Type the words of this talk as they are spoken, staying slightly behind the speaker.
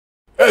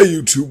Hey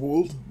YouTube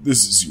world,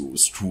 this is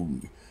yours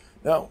truly.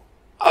 Now,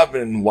 I've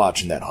been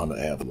watching that Hunter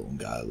Avalon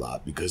guy a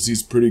lot because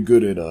he's pretty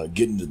good at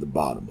getting to the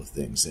bottom of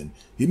things, and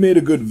he made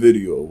a good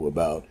video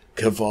about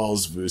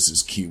Keffals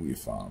versus Kiwi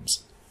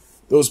Farms.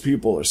 Those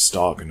people are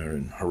stalking her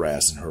and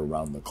harassing her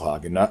around the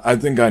clock, and I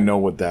think I know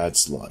what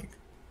that's like.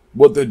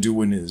 What they're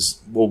doing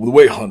is, well, the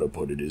way Hunter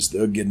put it is,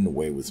 they're getting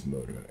away with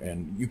murder,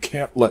 and you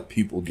can't let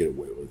people get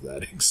away with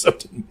that,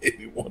 except in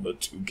maybe 1 or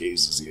 2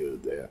 cases here or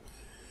there.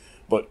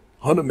 But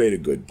Hunter made a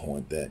good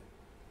point that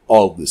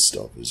all this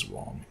stuff is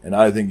wrong, and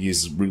I think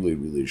he's really,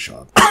 really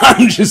sharp.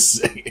 I'm just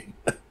saying.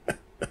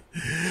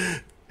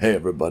 Hey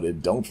everybody,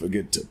 don't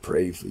forget to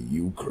pray for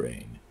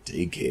Ukraine.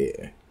 Take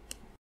care.